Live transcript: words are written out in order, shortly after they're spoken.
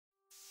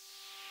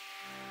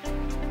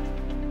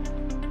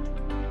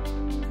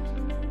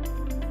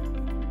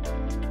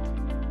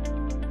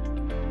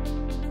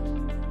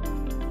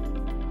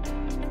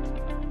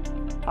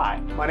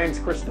Hi, my name is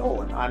Chris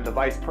Dolan. I'm the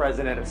Vice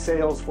President of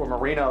Sales for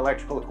Marina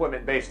Electrical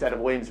Equipment based out of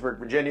Williamsburg,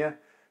 Virginia.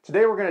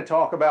 Today we're going to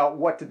talk about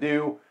what to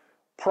do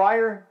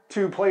prior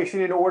to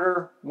placing an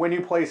order, when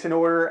you place an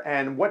order,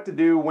 and what to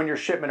do when your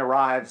shipment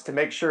arrives to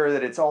make sure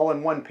that it's all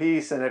in one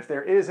piece, and if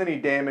there is any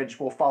damage,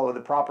 we'll follow the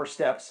proper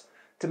steps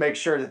to make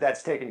sure that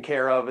that's taken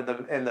care of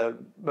in the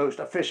most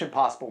efficient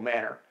possible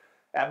manner.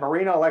 At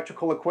Marina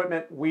Electrical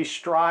Equipment, we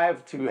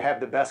strive to have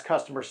the best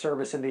customer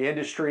service in the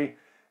industry,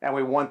 and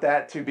we want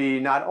that to be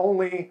not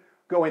only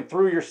going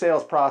through your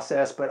sales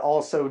process, but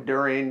also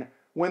during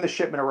when the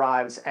shipment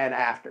arrives and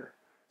after.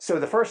 So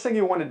the first thing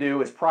you want to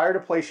do is prior to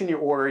placing your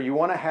order, you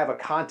want to have a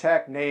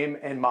contact name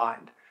in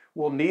mind.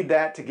 We'll need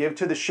that to give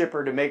to the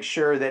shipper to make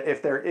sure that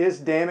if there is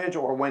damage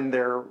or when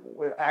they're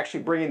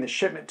actually bringing the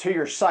shipment to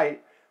your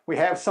site, we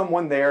have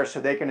someone there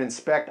so they can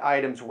inspect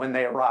items when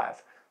they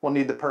arrive. We'll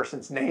need the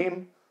person's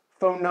name,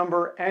 phone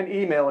number, and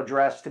email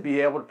address to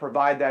be able to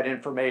provide that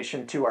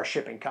information to our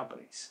shipping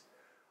companies.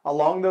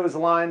 Along those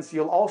lines,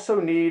 you'll also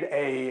need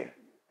a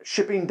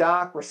shipping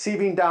dock,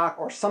 receiving dock,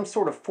 or some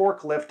sort of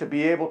forklift to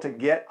be able to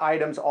get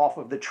items off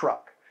of the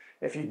truck.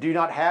 If you do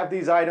not have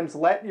these items,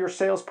 let your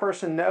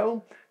salesperson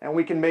know, and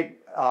we can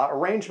make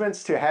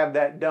arrangements to have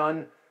that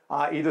done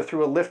either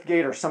through a lift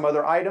gate or some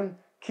other item.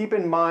 Keep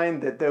in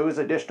mind that those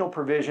additional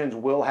provisions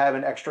will have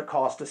an extra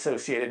cost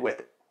associated with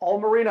it. All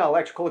Marina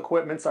electrical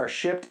equipments are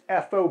shipped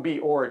FOB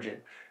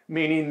origin,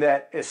 meaning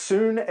that as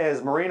soon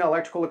as Marina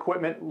Electrical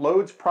Equipment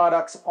loads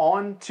products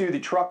onto the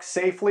truck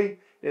safely,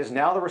 it is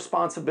now the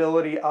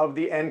responsibility of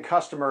the end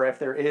customer if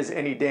there is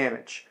any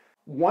damage.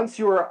 Once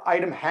your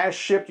item has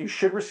shipped, you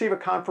should receive a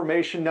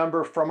confirmation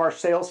number from our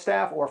sales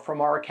staff or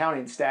from our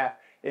accounting staff.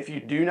 If you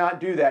do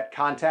not do that,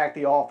 contact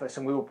the office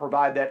and we will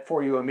provide that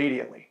for you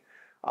immediately.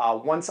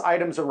 Once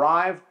items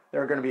arrive,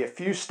 there are going to be a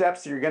few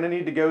steps that you're going to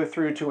need to go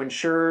through to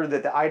ensure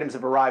that the items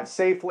have arrived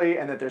safely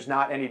and that there's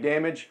not any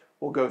damage.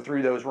 We'll go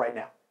through those right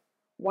now.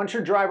 Once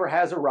your driver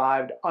has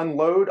arrived,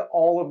 unload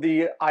all of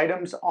the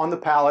items on the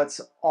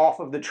pallets off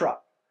of the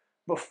truck.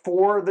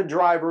 Before the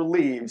driver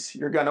leaves,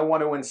 you're going to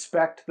want to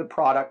inspect the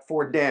product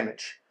for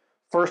damage.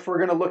 First, we're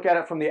going to look at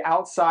it from the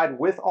outside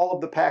with all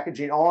of the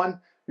packaging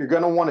on. You're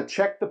going to want to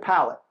check the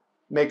pallet.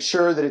 Make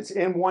sure that it's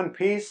in one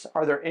piece.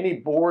 Are there any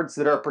boards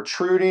that are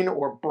protruding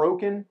or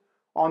broken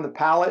on the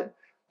pallet?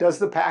 Does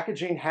the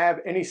packaging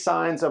have any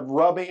signs of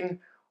rubbing?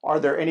 Are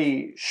there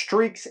any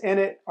streaks in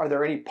it? Are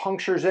there any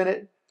punctures in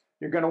it?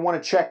 You're going to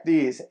want to check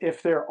these.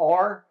 If there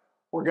are,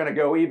 we're going to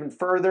go even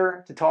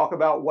further to talk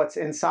about what's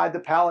inside the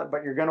pallet,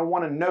 but you're going to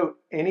want to note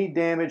any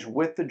damage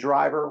with the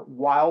driver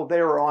while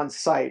they're on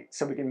site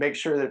so we can make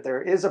sure that if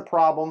there is a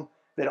problem,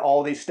 that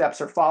all these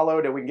steps are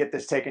followed and we can get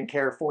this taken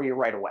care of for you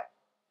right away.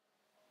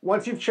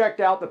 Once you've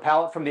checked out the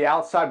pallet from the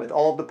outside with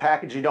all of the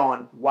packaging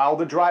on, while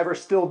the driver's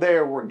still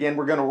there, we're going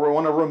to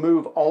want to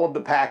remove all of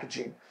the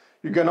packaging.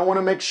 You're going to want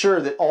to make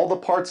sure that all the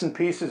parts and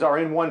pieces are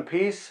in one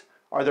piece.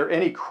 Are there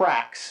any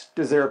cracks?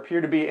 Does there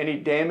appear to be any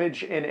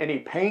damage in any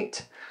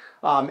paint?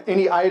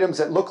 Any items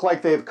that look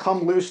like they've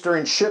come loose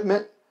during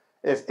shipment?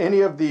 If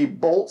any of the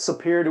bolts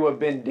appear to have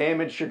been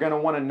damaged, you're going to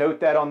want to note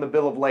that on the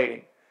bill of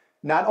lading.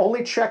 Not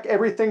only check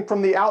everything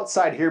from the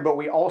outside here, but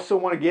we also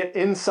want to get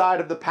inside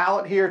of the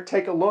pallet here,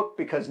 take a look,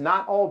 because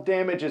not all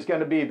damage is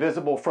going to be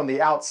visible from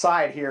the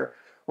outside here.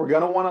 We're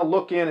going to want to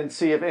look in and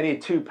see if any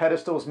two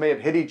pedestals may have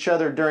hit each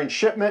other during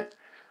shipment.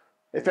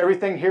 If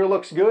everything here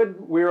looks good,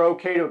 we're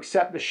okay to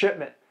accept the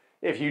shipment.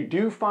 If you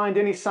do find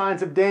any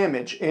signs of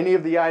damage, any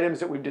of the items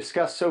that we've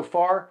discussed so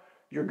far,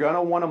 you're going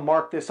to want to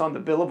mark this on the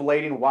bill of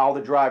lading while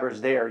the driver's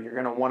there. You're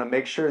going to want to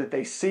make sure that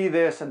they see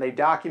this and they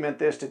document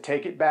this to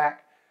take it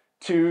back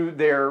to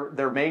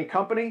their main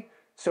company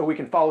so we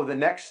can follow the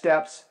next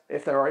steps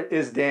if there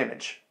is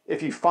damage.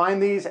 If you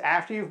find these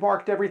after you've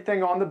marked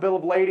everything on the bill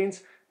of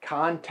ladings,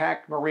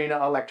 contact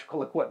Marina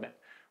Electrical Equipment.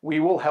 We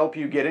will help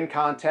you get in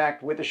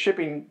contact with the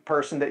shipping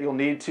person that you'll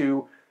need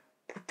to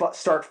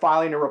start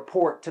filing a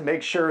report to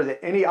make sure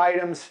that any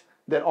items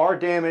that are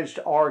damaged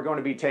are going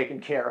to be taken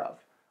care of.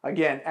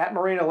 Again, at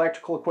Marina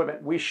Electrical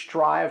Equipment, we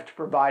strive to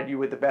provide you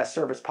with the best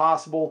service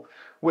possible.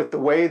 With the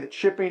way that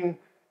shipping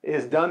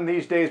is done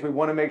these days, we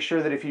want to make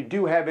sure that if you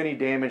do have any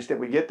damage that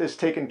we get this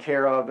taken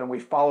care of and we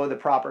follow the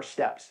proper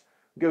steps.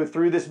 Go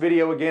through this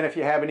video again if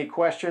you have any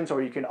questions,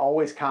 or you can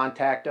always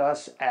contact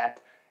us at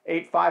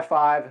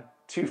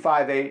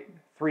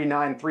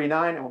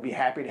 855-258-3939 and we'll be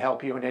happy to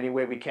help you in any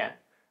way we can.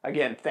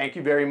 Again, thank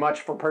you very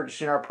much for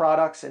purchasing our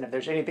products, and if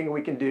there's anything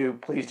we can do,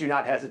 please do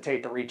not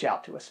hesitate to reach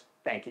out to us.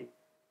 Thank you.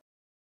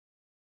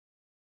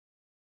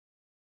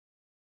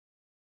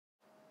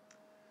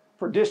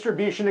 For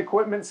distribution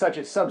equipment such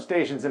as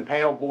substations and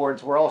panel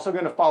boards, we're also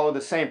going to follow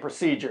the same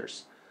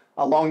procedures.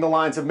 Along the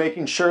lines of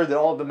making sure that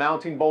all of the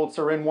mounting bolts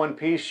are in one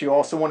piece, you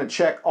also want to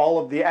check all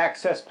of the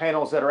access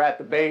panels that are at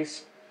the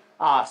base.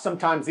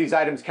 Sometimes these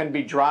items can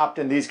be dropped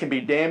and these can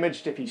be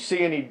damaged. If you see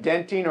any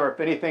denting or if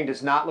anything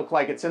does not look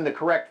like it's in the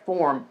correct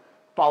form,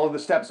 follow the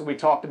steps that we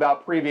talked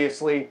about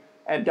previously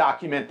and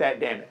document that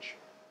damage.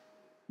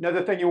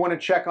 Another thing you want to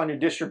check on your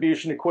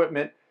distribution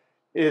equipment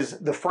is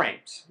the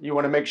frames. You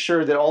want to make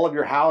sure that all of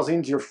your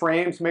housings, your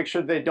frames, make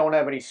sure they don't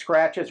have any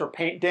scratches or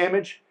paint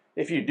damage.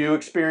 If you do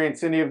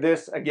experience any of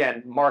this,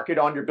 again, mark it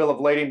on your bill of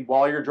lading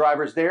while your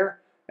driver's there,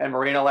 and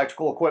Marina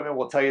Electrical Equipment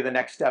will tell you the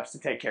next steps to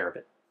take care of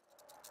it.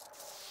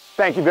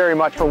 Thank you very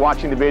much for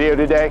watching the video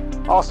today.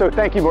 Also,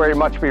 thank you very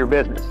much for your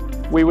business.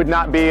 We would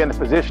not be in the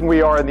position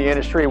we are in the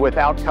industry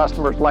without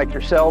customers like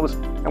yourselves,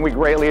 and we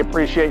greatly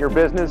appreciate your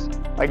business.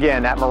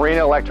 Again, at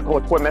Marina Electrical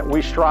Equipment,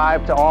 we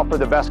strive to offer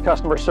the best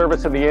customer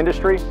service in the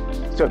industry.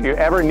 So if you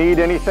ever need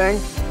anything,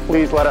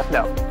 please let us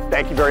know.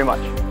 Thank you very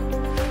much.